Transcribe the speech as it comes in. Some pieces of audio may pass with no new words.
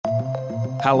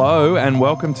Hello and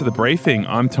welcome to The Briefing.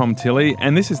 I'm Tom Tilley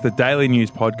and this is the daily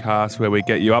news podcast where we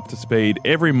get you up to speed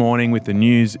every morning with the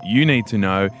news you need to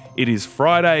know. It is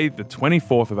Friday, the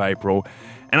 24th of April,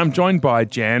 and I'm joined by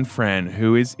Jan Fran,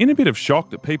 who is in a bit of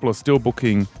shock that people are still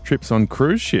booking trips on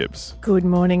cruise ships. Good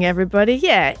morning, everybody.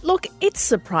 Yeah, look, it's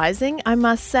surprising, I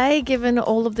must say, given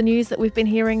all of the news that we've been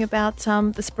hearing about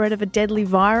the spread of a deadly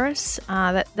virus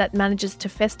that manages to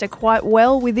fester quite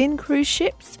well within cruise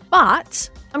ships. But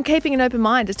I'm keeping an open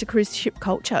mind as to cruise ship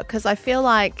culture because I feel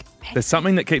like There's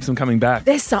something that keeps them coming back.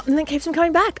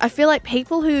 I feel like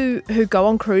people who go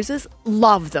on cruises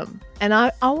love them. And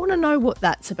I want to know what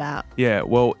that's about. Yeah,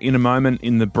 well, in a moment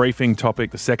in the briefing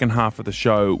topic, the second half of the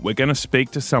show, we're going to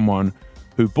speak to someone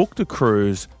who booked a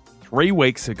cruise 3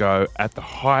 weeks ago at the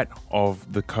height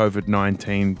of the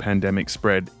COVID-19 pandemic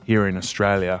spread here in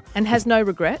Australia. And has no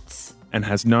regrets.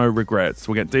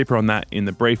 We'll get deeper on that in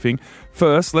the briefing.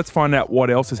 First, let's find out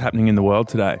what else is happening in the world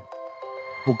today.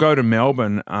 We'll go to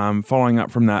Melbourne, following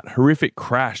up from that horrific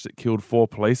crash that killed 4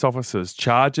 police officers.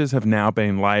 Charges have now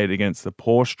been laid against the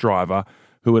Porsche driver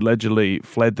who allegedly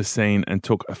fled the scene and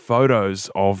took photos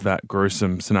of that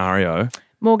gruesome scenario.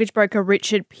 Mortgage broker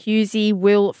Richard Pusey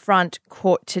will front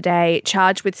court today,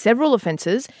 charged with several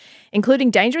offences, including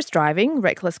dangerous driving,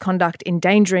 reckless conduct,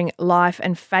 endangering life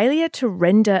and failure to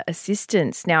render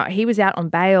assistance. Now, he was out on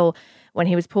bail when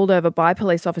he was pulled over by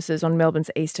police officers on Melbourne's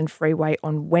Eastern Freeway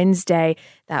on Wednesday.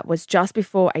 That was just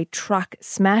before a truck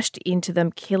smashed into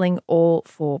them, killing all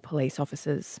 4 police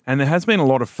officers. And there has been a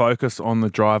lot of focus on the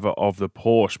driver of the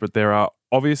Porsche, but there are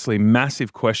obviously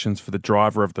massive questions for the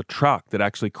driver of the truck that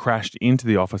actually crashed into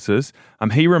the officers.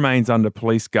 He remains under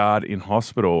police guard in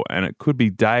hospital, and it could be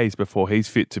days before he's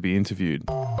fit to be interviewed.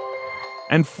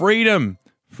 And freedom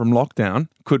from lockdown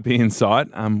could be in sight.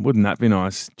 Wouldn't that be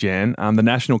nice, Jan? The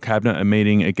National Cabinet are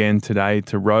meeting again today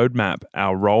to roadmap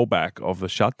our rollback of the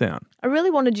shutdown. I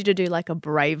really wanted you to do like a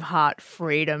Braveheart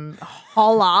freedom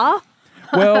holler.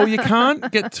 Well, you can't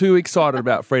get too excited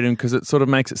about freedom because it sort of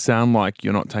makes it sound like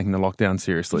you're not taking the lockdown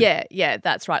seriously. Yeah,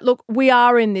 that's right. Look, we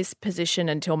are in this position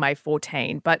until May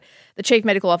 14, but the Chief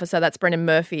Medical Officer, that's Brendan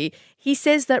Murphy, he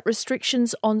says that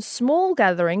restrictions on small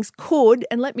gatherings could,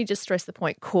 and let me just stress the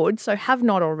point, could, so have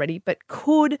not already, but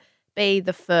could be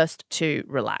the first to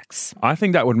relax. I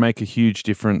think that would make a huge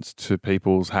difference to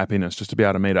people's happiness just to be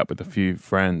able to meet up with a few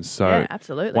friends. So yeah,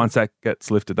 absolutely. Once that gets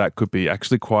lifted, that could be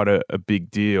actually quite a big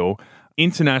deal.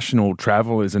 International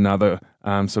travel is another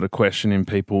sort of question in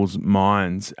people's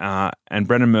minds. And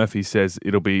Brendan Murphy says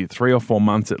it'll be 3 or 4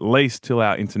 months at least till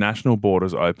our international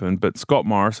borders open. But Scott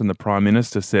Morrison, the Prime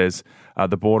Minister, says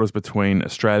the borders between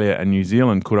Australia and New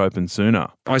Zealand could open sooner.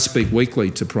 I speak weekly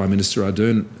to Prime Minister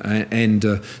Ardern and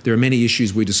there are many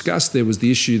issues we discuss. There was the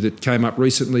issue that came up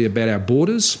recently about our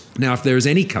borders. Now, if there is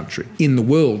any country in the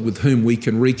world with whom we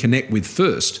can reconnect with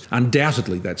first,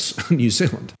 undoubtedly that's New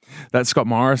Zealand. That's Scott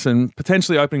Morrison,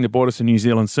 potentially opening the borders to New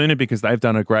Zealand sooner because they've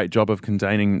done a great job of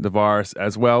containing the virus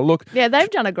as well. Look, yeah, they've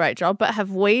done a great job, but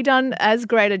have we done as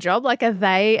great a job? Like, are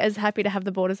they as happy to have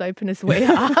the borders open as we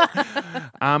are?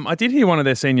 I did hear one of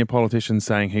their senior politicians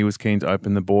saying he was keen to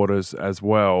open the borders as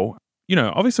well. You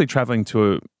know, obviously travelling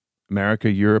to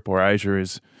America, Europe or Asia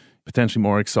is potentially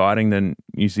more exciting than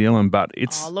New Zealand, but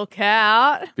it's... Oh, look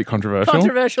out. A bit controversial.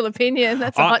 Controversial opinion.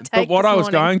 That's a hot take. But what this I was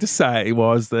morning. going to say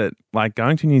was that, like,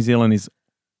 going to New Zealand is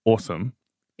awesome.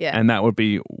 Yeah. And that would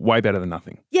be way better than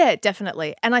nothing. Yeah,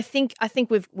 definitely. And I think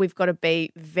we've got to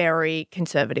be very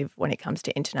conservative when it comes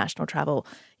to international travel.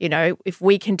 You know, if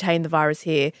we contain the virus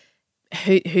here,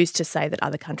 who's to say that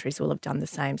other countries will have done the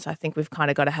same? So I think we've kind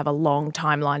of got to have a long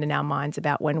timeline in our minds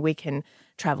about when we can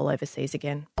travel overseas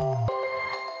again.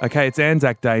 Okay, it's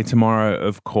Anzac Day tomorrow,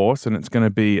 of course, and it's going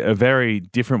to be a very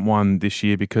different one this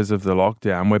year because of the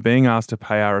lockdown. We're being asked to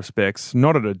pay our respects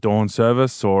not at a dawn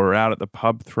service or out at the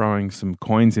pub throwing some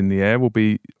coins in the air. We'll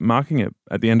be marking it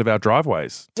at the end of our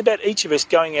driveways. It's about each of us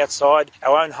going outside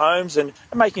our own homes and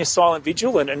making a silent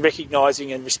vigil and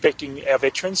recognising and respecting our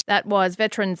veterans. That was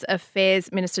Veterans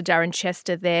Affairs Minister Darren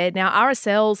Chester there. Now,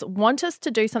 RSLs want us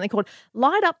to do something called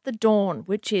Light Up the Dawn,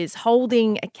 which is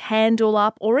holding a candle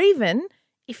up or even,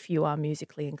 if you are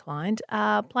musically inclined,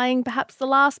 playing perhaps the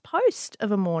last post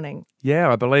of a morning.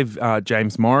 Yeah, I believe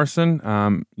James Morrison,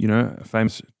 a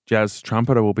famous jazz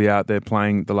trumpeter, will be out there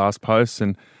playing the last post,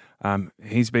 and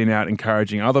he's been out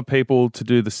encouraging other people to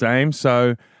do the same.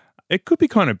 So it could be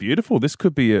kind of beautiful. This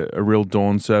could be a real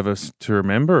dawn service to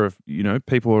remember of,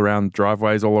 people around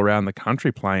driveways all around the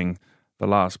country playing the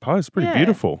last post. Pretty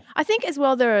beautiful. I think as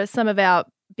well there are some of our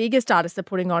biggest artists are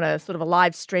putting on a sort of a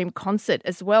live stream concert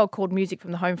as well called Music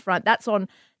from the Home Front. That's on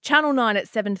Channel 9 at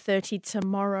 7:30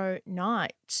 tomorrow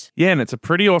night. Yeah, and it's a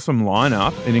pretty awesome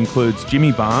lineup. It includes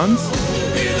Jimmy Barnes,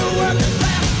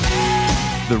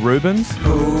 the Rubens,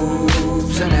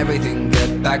 and everything,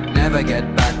 get back, never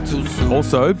get back too soon.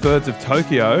 also Birds of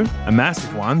Tokyo, a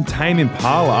massive one, Tame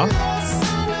Impala,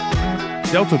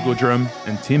 Delta Goodrum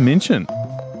and Tim Minchin.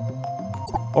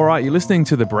 All right, you're listening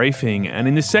to The Briefing, and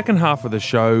in the second half of the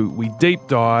show, we deep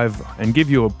dive and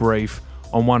give you a brief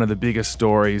on one of the biggest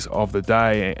stories of the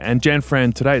day. And Jan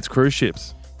Fran, today it's cruise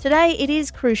ships. Today it is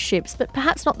cruise ships, but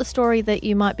perhaps not the story that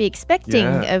you might be expecting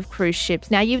of cruise ships.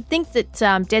 Now, you'd think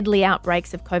that deadly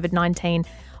outbreaks of COVID-19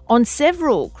 on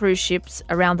several cruise ships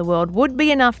around the world would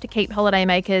be enough to keep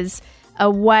holidaymakers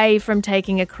away from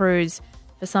taking a cruise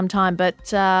for some time,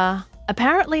 but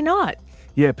apparently not.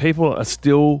 Yeah, people are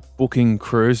still booking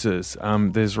cruises.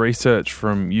 There's research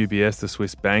from UBS, the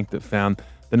Swiss bank, that found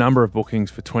the number of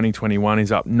bookings for 2021 is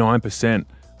up 9%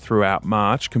 throughout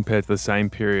March compared to the same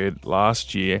period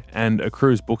last year. And a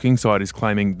cruise booking site is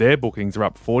claiming their bookings are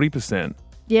up 40%.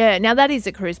 Yeah, now that is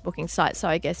a cruise booking site, so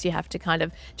I guess you have to kind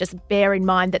of just bear in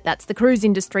mind that that's the cruise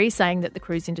industry saying that the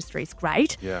cruise industry is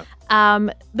great. Yeah.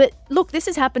 But look, this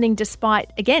is happening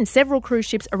despite, again, several cruise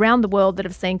ships around the world that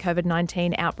have seen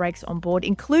COVID-19 outbreaks on board,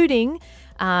 including,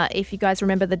 if you guys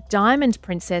remember, the Diamond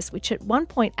Princess, which at one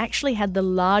point actually had the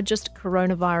largest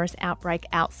coronavirus outbreak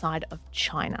outside of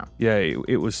China. Yeah,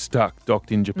 it was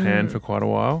docked in Japan for quite a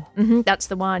while. Mm-hmm, that's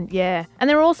the one, yeah. And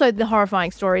there are also the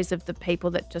horrifying stories of the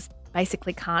people that just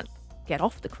basically can't get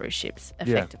off the cruise ships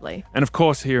effectively. Yeah. And of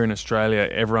course, here in Australia,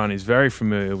 everyone is very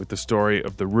familiar with the story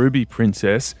of the Ruby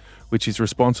Princess, which is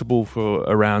responsible for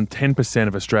around 10%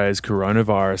 of Australia's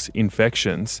coronavirus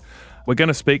infections. We're going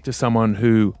to speak to someone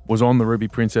who was on the Ruby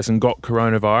Princess and got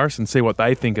coronavirus and see what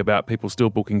they think about people still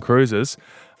booking cruises.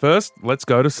 First, let's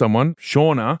go to someone,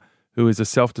 Shauna, who is a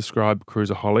self-described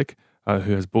cruiseaholic,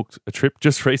 who has booked a trip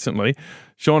just recently.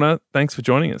 Shauna, thanks for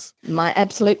joining us. My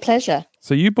absolute pleasure.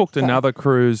 So you booked another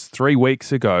cruise 3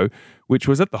 weeks ago, which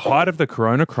was at the height of the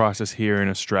corona crisis here in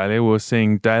Australia. We were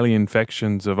seeing daily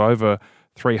infections of over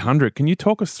 300. Can you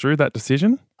talk us through that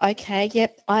decision? Okay,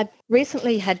 yep. I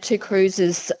recently had 2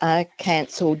 cruises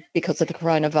cancelled because of the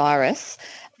coronavirus.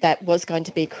 That was going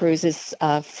to be cruises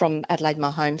from Adelaide,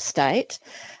 my home state.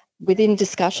 Within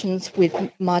discussions with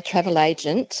my travel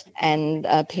agent and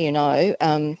P&O,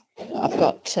 I've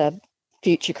got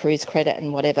future cruise credit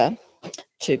and whatever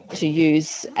to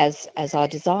use as I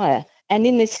desire. And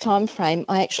in this time frame,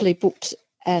 I actually booked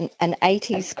an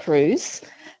 80s cruise,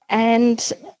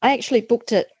 and I actually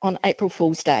booked it on April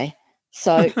Fool's Day.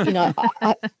 So, you know,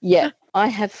 I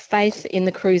have faith in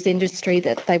the cruise industry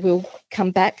that they will come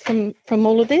back from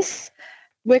all of this.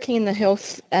 Working in the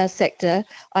health sector,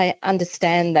 I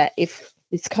understand that if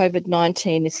this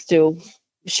COVID-19 is still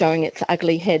showing its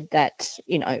ugly head, that,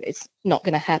 you know, it's not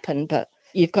going to happen, but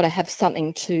you've got to have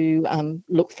something to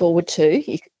look forward to.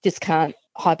 You just can't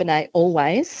hibernate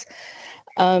always.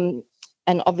 And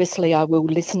obviously I will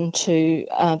listen to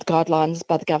the guidelines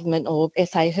by the government or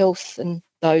SA Health and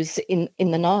those in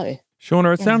the know.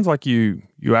 Shauna, it sounds like you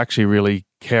actually really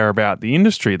care about the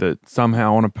industry, that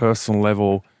somehow on a personal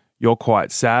level you're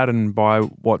quite saddened by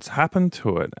what's happened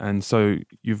to it. And so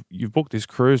you've booked this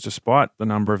cruise despite the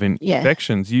number of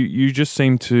infections. You just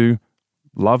seem to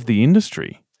love the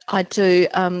industry. I do.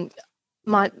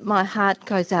 My heart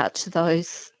goes out to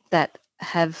those that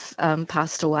have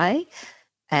passed away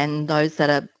and those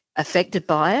that are affected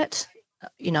by it.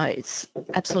 You know, it's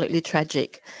absolutely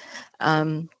tragic.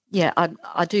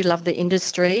 I do love the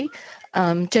industry.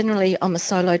 Generally, I'm a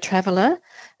solo traveller,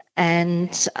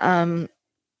 and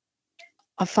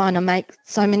I find I make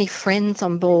so many friends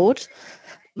on board.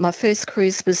 My first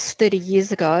cruise was 30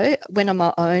 years ago. Went on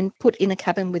my own, put in a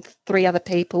cabin with 3 other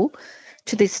people.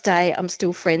 To this day, I'm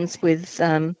still friends with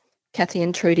Kathy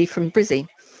and Trudy from Brizzy.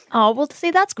 Oh, well,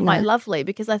 see, that's quite lovely,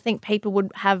 because I think people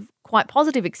would have quite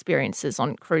positive experiences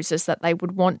on cruises that they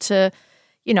would want to,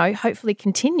 you know, hopefully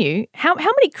continue. How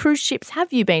many cruise ships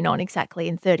have you been on exactly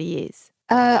in 30 years?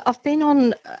 I've been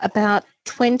on about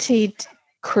 20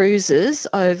 cruises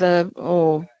over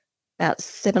about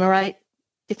 7 or 8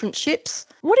 different ships.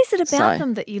 What is it about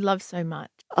them that you love so much?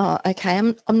 Oh, okay.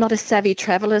 I'm not a savvy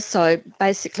traveller, so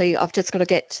basically I've just got to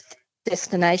get to the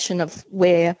destination of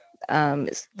where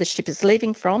the ship is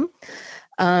leaving from.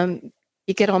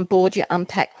 You get on board, you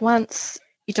unpack once.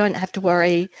 You don't have to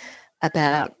worry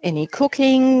about any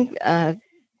cooking.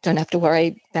 Don't have to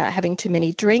worry about having too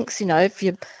many drinks. You know, if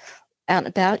you're out and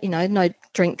about, you know, no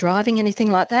drink driving, anything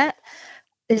like that.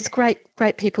 There's great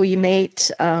people you meet,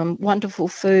 wonderful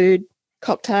food,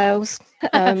 cocktails.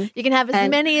 You can have as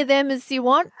many of them as you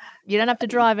want? You don't have to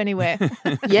drive anywhere.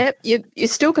 Yep, you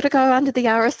still got to go under the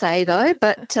RSA though,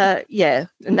 but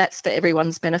and that's for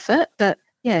everyone's benefit. But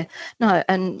yeah, no,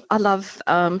 and I love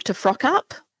to frock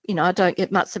up. You know, I don't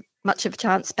get much of a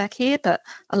chance back here, but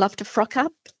I love to frock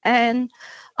up, and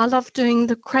I love doing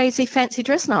the crazy fancy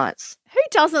dress nights. Who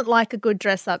doesn't like a good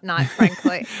dress-up night,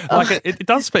 frankly? It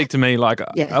does speak to me.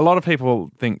 A lot of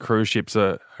people think cruise ships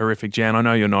are horrific, Jan. I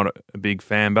know you're not a big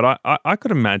fan, but I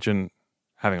could imagine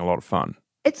having a lot of fun.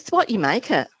 It's what you make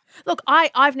it. Look,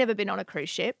 I've never been on a cruise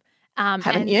ship.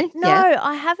 Haven't you? No, Yeah.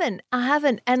 I haven't.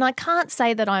 And I can't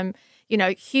say that I'm,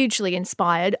 hugely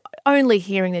inspired, only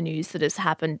hearing the news that has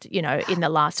happened, in the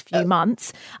last few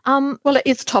months. Well, it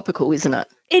is topical, isn't it?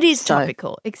 It is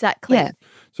topical, exactly. Yeah.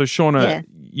 So, Shauna,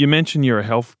 you mentioned you're a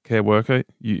healthcare worker.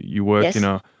 You work Yes. in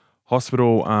a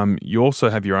hospital. You also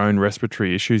have your own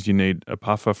respiratory issues. You need a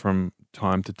puffer from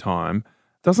time to time.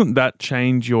 Doesn't that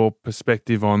change your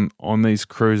perspective on these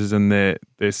cruises and their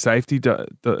safety?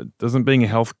 Doesn't being a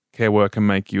healthcare worker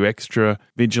make you extra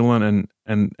vigilant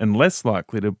and less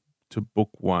likely to book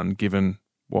one, given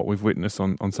what we've witnessed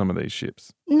on some of these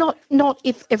ships? Not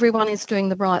if everyone is doing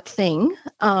the right thing.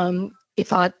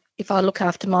 If I look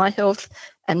after my health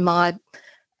and my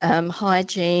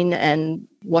hygiene and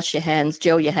wash your hands,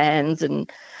 gel your hands,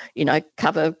 and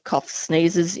cover coughs,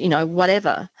 sneezes,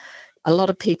 whatever. A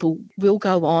lot of people will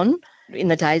go on in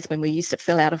the days when we used to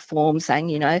fill out a form saying,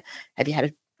 have you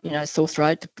had a sore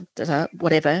throat,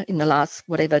 whatever, in the last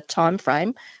whatever time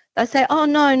frame. They say, oh,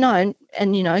 no,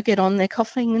 and, get on there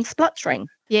coughing and spluttering.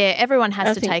 Yeah, everyone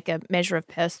has to take a measure of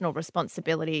personal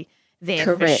responsibility there.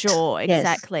 Correct. For sure. Yes.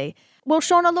 Exactly. Well,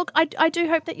 Shauna, look, I do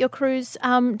hope that your cruise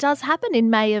does happen in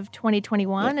May of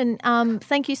 2021. Yeah. And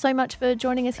thank you so much for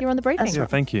joining us here on The Briefing. Yeah,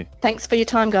 thank you. Thanks for your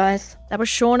time, guys. That was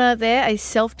Shauna there, a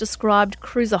self-described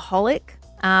cruiseaholic,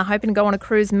 hoping to go on a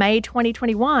cruise May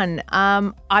 2021.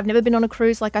 I've never been on a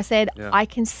cruise, like I said. Yeah. I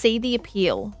can see the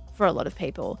appeal for a lot of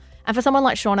people. And for someone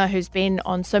like Shauna, who's been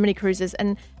on so many cruises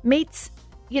and meets,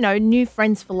 new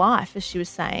friends for life, as she was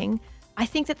saying, I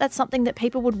think that that's something that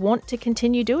people would want to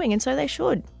continue doing, and so they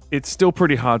should. It's still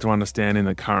pretty hard to understand in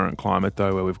the current climate,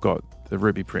 though, where we've got the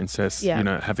Ruby Princess,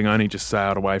 having only just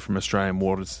sailed away from Australian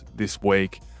waters this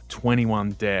week,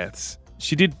 21 deaths.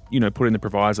 She did, put in the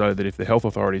proviso that if the health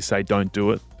authorities say don't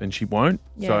do it, then she won't.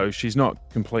 Yeah. So she's not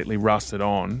completely rusted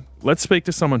on. Let's speak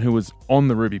to someone who was on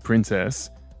the Ruby Princess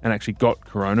and actually got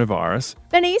coronavirus.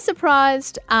 Ben, are you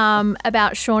surprised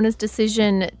about Shauna's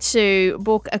decision to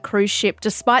book a cruise ship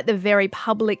despite the very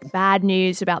public bad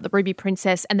news about the Ruby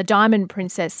Princess and the Diamond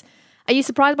Princess? Are you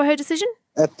surprised by her decision?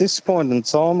 At this point in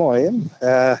time, I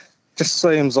am. Just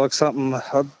seems like something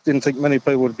I didn't think many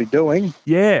people would be doing.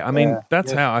 Yeah, I mean,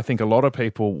 that's how I think a lot of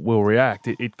people will react.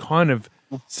 It kind of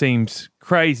seems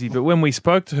crazy, but when we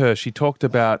spoke to her, she talked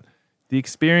about the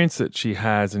experience that she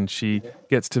has, and she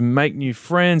gets to make new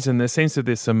friends, and there seems to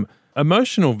be some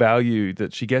emotional value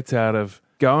that she gets out of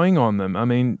going on them. I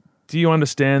mean, do you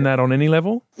understand that on any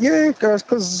level? Yeah, guys,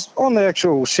 because on the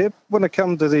actual ship, when it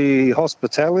comes to the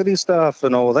hospitality stuff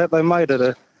and all that, they made it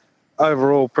a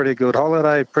overall pretty good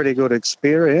holiday, pretty good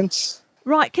experience.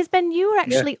 Right, because Ben, you were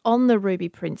actually on the Ruby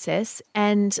Princess,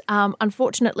 and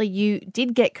unfortunately you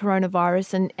did get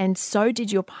coronavirus, and so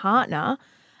did your partner.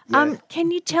 Yeah.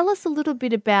 Can you tell us a little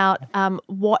bit about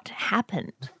what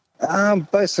happened?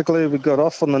 Basically, we got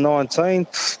off on the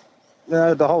 19th.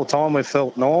 The whole time we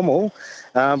felt normal,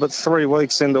 but 3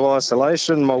 weeks into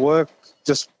isolation, my work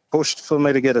just pushed for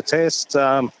me to get a test.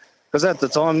 Because at the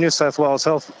time, New South Wales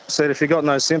Health said, if you've got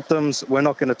no symptoms, we're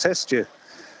not going to test you.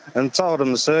 And told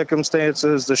them the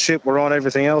circumstances, the ship we're on,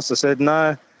 everything else. They said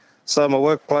no. So my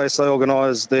workplace, they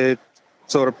organised their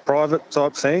sort of private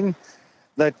type thing.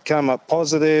 That came up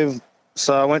positive,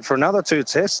 so I went for another 2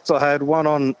 tests. I had one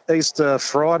on Easter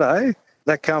Friday,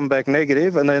 that came back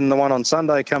negative, and then the one on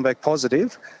Sunday came back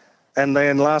positive. And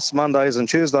then last Monday's and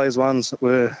Tuesday's ones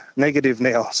were negative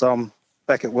now, so I'm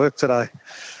back at work today.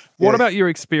 What about your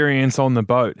experience on the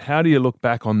boat? How do you look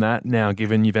back on that now,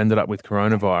 given you've ended up with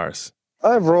coronavirus?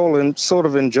 Overall, and sort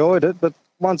of enjoyed it, but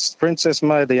once Princess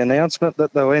made the announcement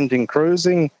that they were ending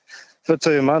cruising for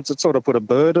 2 months, it sort of put a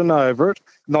burden over it,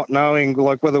 not knowing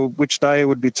which day it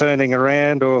would be turning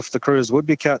around or if the cruise would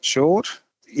be cut short.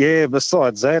 Yeah,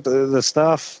 besides that, the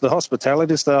staff, the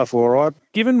hospitality staff were all right.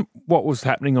 Given what was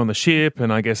happening on the ship,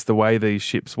 and I guess the way these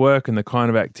ships work and the kind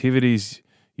of activities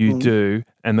you do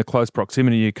and the close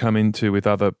proximity you come into with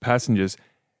other passengers,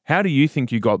 how do you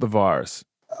think you got the virus?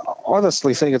 I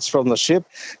honestly think it's from the ship.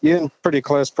 You're in pretty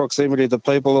close proximity to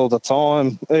people all the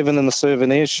time, even in the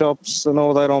souvenir shops and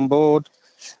all that on board.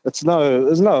 There's no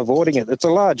avoiding it. It's a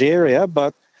large area,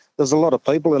 but there's a lot of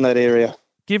people in that area.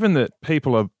 given that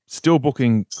people are still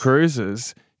booking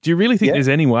cruises, do you really think there's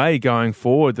any way going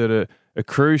forward that a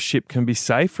cruise ship can be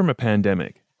safe from a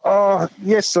pandemic? Oh,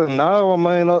 yes and no. I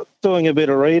mean, doing a bit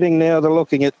of reading now, they're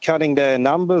looking at cutting down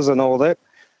numbers and all that.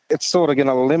 It's sort of going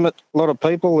to limit a lot of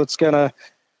people. It's going to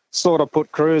sort of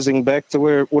put cruising back to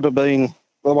where it would have been,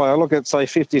 the way I look at, say,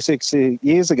 50, 60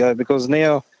 years ago, because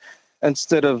now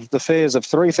instead of the fares of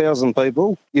 3,000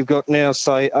 people, you've got now,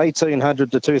 say,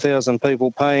 1,800 to 2,000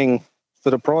 people paying for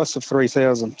the price of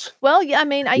 3,000. Well, yeah, I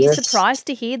mean, are you surprised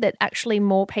to hear that actually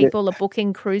more people are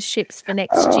booking cruise ships for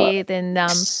next year than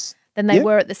they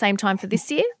were at the same time for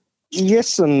this year?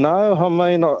 Yes and no. I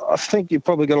mean, I think you've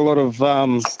probably got a lot of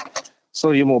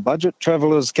sort of your more budget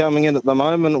travellers coming in at the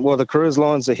moment, while the cruise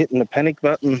lines are hitting the panic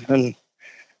button and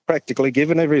practically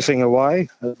giving everything away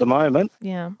at the moment.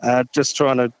 Yeah. Just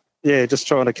trying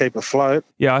to keep afloat.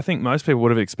 Yeah, I think most people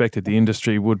would have expected the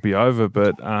industry would be over,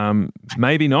 but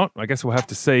maybe not. I guess we'll have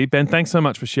to see. Ben, thanks so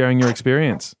much for sharing your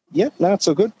experience. Yep, no, it's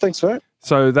all good. Thanks for it.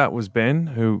 So that was Ben,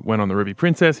 who went on the Ruby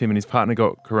Princess. Him and his partner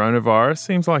got coronavirus.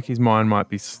 Seems like his mind might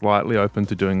be slightly open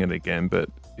to doing it again, but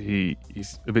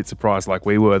he's a bit surprised, like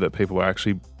we were, that people are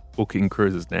actually booking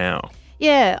cruises now.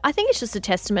 Yeah, I think it's just a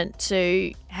testament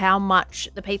to how much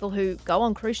the people who go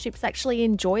on cruise ships actually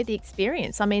enjoy the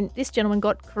experience. I mean, this gentleman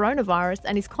got coronavirus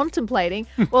and is contemplating,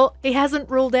 well, he hasn't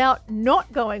ruled out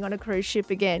not going on a cruise ship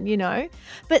again, you know.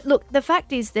 But look, the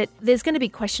fact is that there's going to be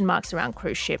question marks around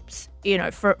cruise ships, you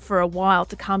know, for a while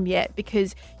to come yet,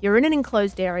 because you're in an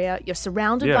enclosed area, you're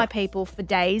surrounded by people for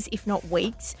days, if not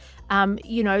weeks.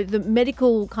 You know, the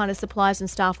medical kind of supplies and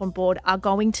staff on board are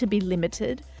going to be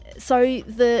limited. So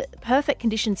the perfect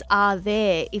conditions are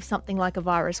there if something like a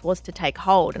virus was to take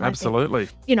hold. And absolutely. I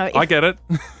think, you know, I get it.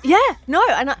 Yeah, no.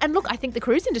 And look, I think the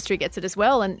cruise industry gets it as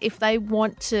well. And if they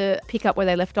want to pick up where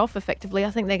they left off effectively,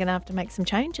 I think they're going to have to make some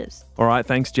changes. All right.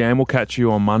 Thanks, Jan. We'll catch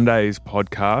you on Monday's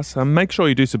podcast. Make sure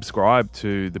you do subscribe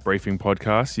to the Briefing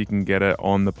Podcast. You can get it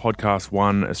on the Podcast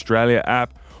One Australia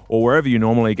app or wherever you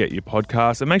normally get your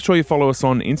podcasts. And make sure you follow us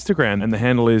on Instagram, and the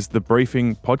handle is The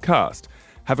Briefing Podcast.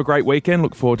 Have a great weekend.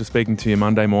 Look forward to speaking to you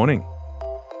Monday morning.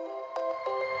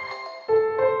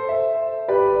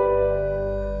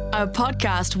 A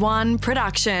Podcast One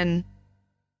production.